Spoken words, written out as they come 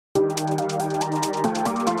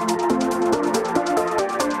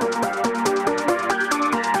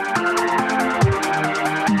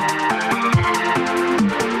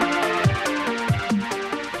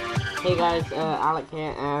Alec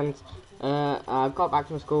here, and I got back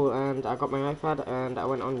from school and I got my iPad and I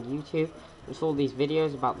went on YouTube and saw these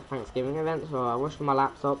videos about the Thanksgiving event. So I rushed to my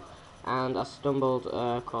laptop and I stumbled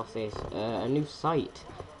across this a new site,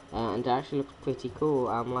 and it actually looks pretty cool.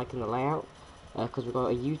 I'm liking the layout because we've got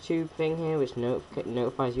a YouTube thing here which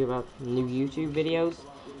notifies you about new YouTube videos.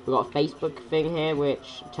 We've got a Facebook thing here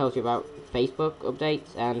which tells you about Facebook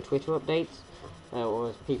updates and Twitter updates, or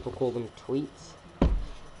as people call them, tweets.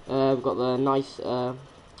 We've got the nice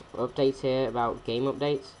updates here about game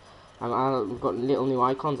updates. We've got little new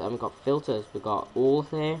icons, and we've got filters. We've got all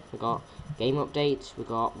here. We've got game updates. We've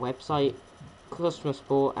got website, customer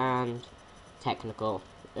support, and technical.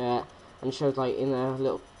 And it shows like in the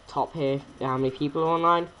little top here how many people are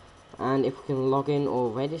online, and if we can log in or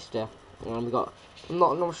register. And we got. I'm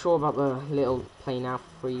not sure about the little play now for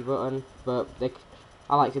free button, but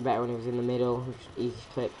I liked it better when it was in the middle. Easy to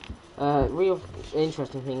click. Real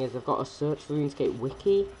interesting thing is they've got a search for RuneScape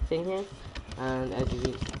wiki thing here, and as you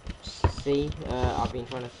can see, I've been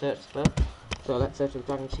trying to search stuff. So let's search up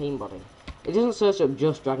Dragon Chain Body. It doesn't search up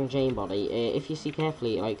just Dragon Chain Body. If you see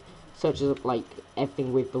carefully, it, like, searches up like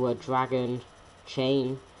everything with the word dragon,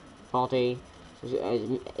 chain, body.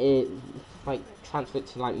 It like transfer it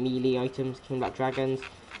to like melee items, King Black Dragons.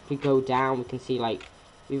 If we go down, we can see like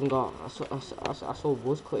we even got. I saw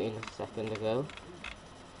woodcutting a second ago.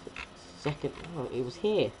 Oh, it was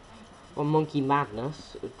here. Or Monkey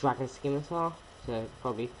Madness, Dragon Scimitar, so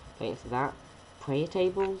probably play into that. Prayer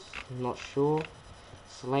Tables, I'm not sure.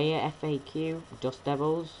 Slayer FAQ, Dust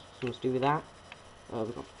Devils, something to do with that.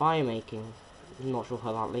 We've got Fire Making, I'm not sure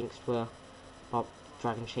how that links to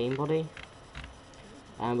Dragon Chain Body.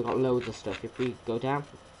 And we've got loads of stuff. If we go down,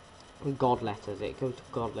 God Letters, it goes to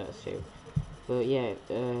God Letters too. But yeah,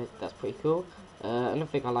 that's pretty cool. Another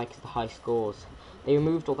thing I like is the high scores. They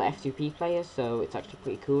removed all the F2P players, so it's actually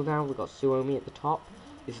pretty cool now. We've got Suomi at the top.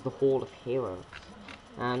 This is the Hall of Heroes.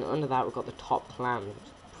 And under that we've got the top clan, which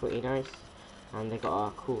is pretty nice. And they got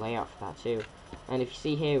a cool layout for that too. And if you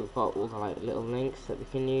see here, we've got all the like little links that we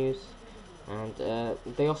can use. And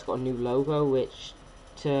they also got a new logo, which,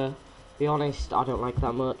 to be honest, I don't like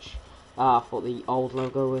that much. I thought the old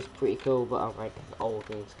logo was pretty cool, but I'm like an old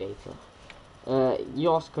RuneScaper.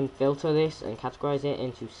 You also can filter this and categorize it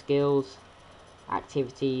into skills,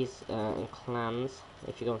 activities, and clans.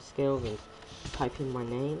 If you go on skills and type in my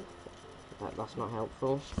name, that's not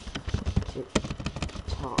helpful. I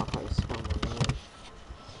can't even spell my name.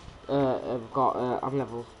 I've got I'm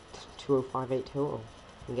level 2058 total.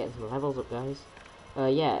 I'm getting some levels up, guys.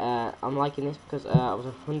 I'm liking this because I was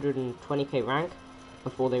 120k rank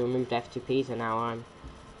before they removed F2Ps, and now I'm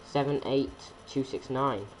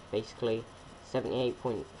 78269, basically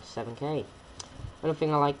 78.7k. Another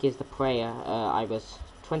thing I like is the prayer. I was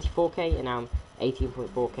 24k and now I'm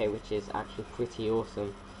 18.4k, which is actually pretty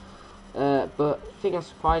awesome. But the thing I'm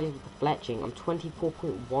surprised is with the fletching. I'm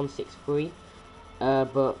 24.163,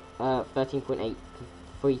 but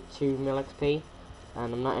 13.832 mil XP,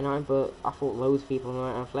 and I'm 99. But I thought loads of people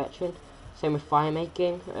were 99 fletching. Same with fire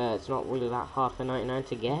making. It's not really that hard for 99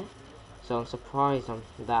 to get, so I'm surprised I'm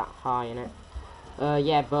that high in it.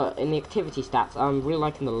 Yeah, but in the activity stats, I'm really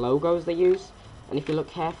liking the logos they use. And if you look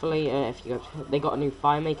carefully, they got a new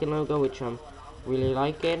fire making logo, which I'm really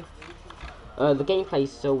liking. The gameplay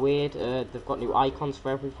is so weird. They've got new icons for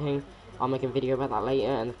everything. I'll make a video about that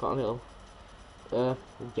later. And they've got a little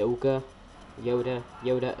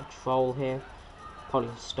Yoda troll here,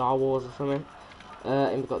 probably Star Wars or something.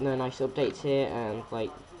 And we've got no nice updates here and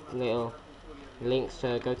like little links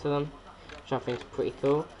to go to them, which I think is pretty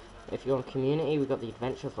cool. If you're on community, we've got the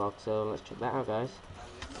adventure vlog, so let's check that out, guys.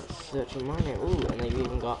 Let's search on my name. Ooh, and they've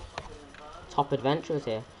even got top adventures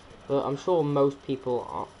here. But I'm sure most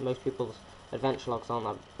people's adventure logs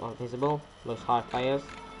aren't visible. Most high players.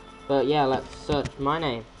 But yeah, let's search my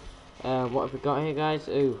name. What have we got here, guys?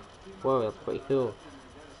 Ooh, whoa, that's pretty cool.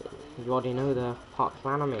 You already know the part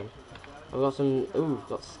clan I'm in. I've got some. Ooh,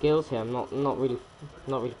 got skills here. I'm not really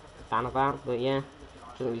a fan of that, but yeah,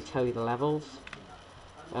 doesn't really tell you the levels.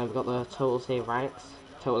 We've got the totals here, ranks,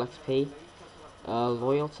 total XP,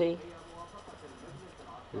 loyalty,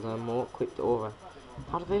 learn more, equipped aura.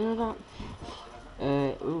 How do they know that?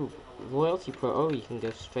 Ooh, loyalty pro. Oh, you can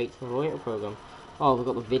go straight to the loyalty program. Oh, we've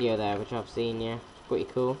got the video there, which I've seen. Yeah, it's pretty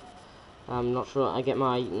cool. I'm not sure. I get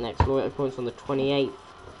my next loyalty points on the 28th.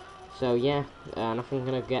 So yeah, and I think I'm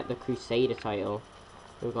gonna get the Crusader title.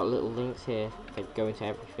 We've got little links here that go into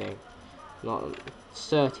everything. Not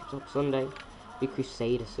Sir TiptopSundae. Be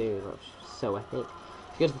Crusader soon. That's so epic.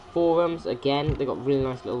 If you go to the forums again, they got really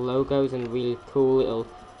nice little logos and really cool little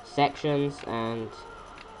sections, and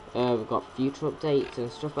we've got future updates and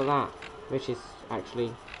stuff like that. which is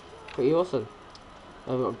actually pretty awesome.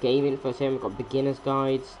 We've got game info here, we've got beginner's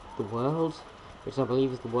guides, the world, which I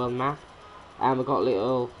believe is the world map, and we've got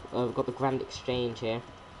we've got the grand exchange here.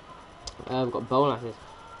 We've got bonuses,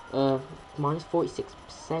 minus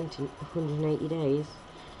 46% in 180 days.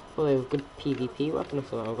 Well, they were good PvP weapon or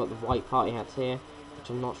something. We've got the white party hats here, which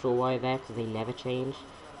I'm not sure why they're, because they never change.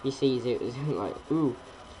 You see, it was like, ooh,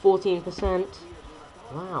 14%.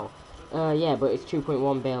 Wow. Yeah, but it's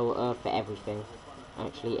 2.1 bill for everything.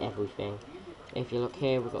 Actually, everything. If you look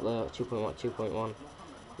here, we've got the 2.1, 2.1.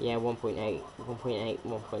 Yeah, 1.8, 1.8,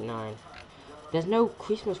 1.9. There's no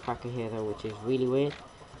Christmas cracker here, though, which is really weird.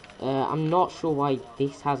 I'm not sure why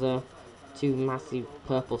this has two massive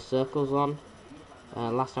purple circles on.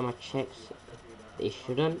 Last time I checked, they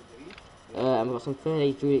shouldn't. And we've got some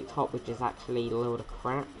 30 Druidic top, which is actually a load of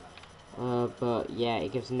crap. But yeah,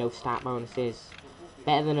 it gives no stat bonuses.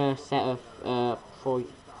 Better than a set of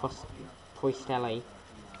Proistele,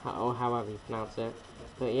 or however you pronounce it.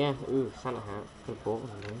 But yeah, ooh, Santa hat. Could have bought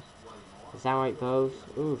one of those. Zarite bows.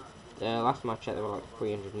 Ooh, last time I checked, they were like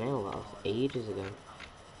 300 mil. That was ages ago.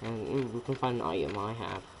 And ooh, we can find an item I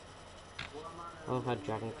have. I've had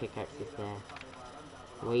dragon pickaxes there.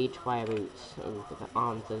 Wage fire boots. Ooh, got the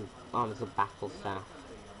arms of battle staff.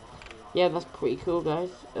 Yeah, that's pretty cool, guys.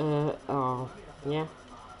 Yeah.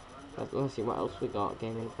 Let's see what else we got.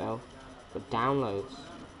 Game info. But downloads.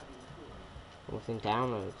 What's in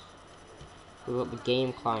downloads? We got the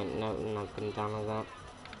game client. No, I'm not gonna download that.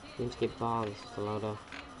 Runescape bar. This is a load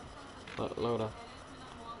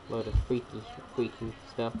of freaky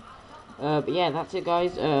stuff. But yeah, that's it,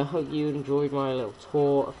 guys. Hope you enjoyed my little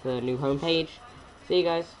tour of the new homepage. See you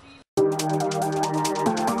guys.